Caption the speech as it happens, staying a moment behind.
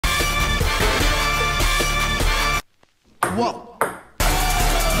Whoa.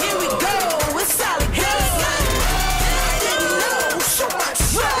 Here we go, it's solid gold. I didn't know so much.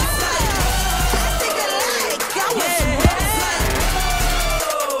 I think I like, I want some more.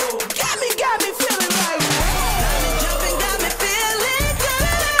 Got me feeling like got me jumping, got me feeling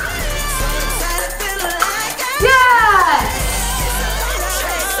good. So excited, feeling like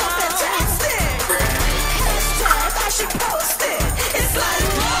so fantastic. Hashtag, I should post it. It's like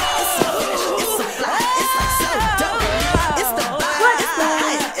it's so fresh, it's so fly, it's like so dope. It's the vibe, it's the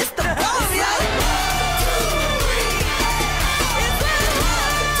hype, it's the boss, yo.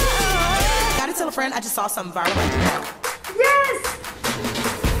 Gotta tell a friend I just saw something viral like that. Yes!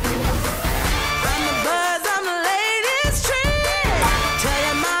 I'm the buzz, I'm the latest trend. Tell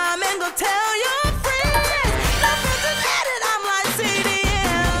your mom and go tell your friends. No filter added, I'm like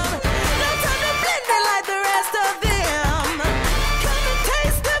CDM. No time to blend it like the rest of them. Come and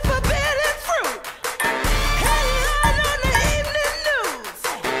taste the forbidden fruit. Headline on the evening news.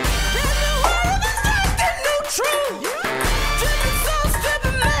 There's the word of instructing new truth. Dripping sauce,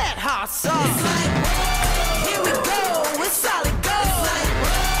 dripping mad hot sauce. Here we go, it's solid gold.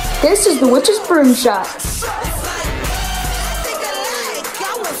 This is the witch's broom shot. It's like, I think I like, I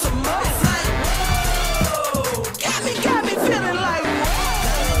want some more. It's like, whoa. Got me feeling like, whoa.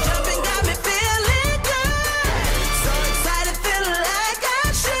 Got me jumping, got me feeling good. So excited, feeling like I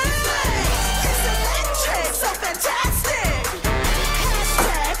should. It's electric, so fantastic.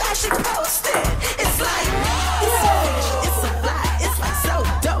 Hashtag, I should post it. It's like, it's so fresh, it's so fly, it's like so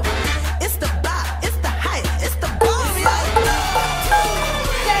dope. It's the bop, it's the hype, it's the bomb, yo.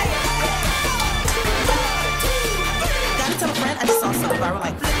 Gotta tell a friend I just saw something viral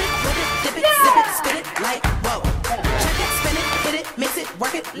like flip it, dip it, zip it, spin it like whoa. Check it, spin it, hit it, mix it,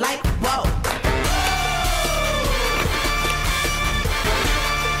 work it like whoa.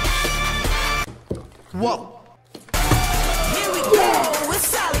 Whoa. Here we go, it's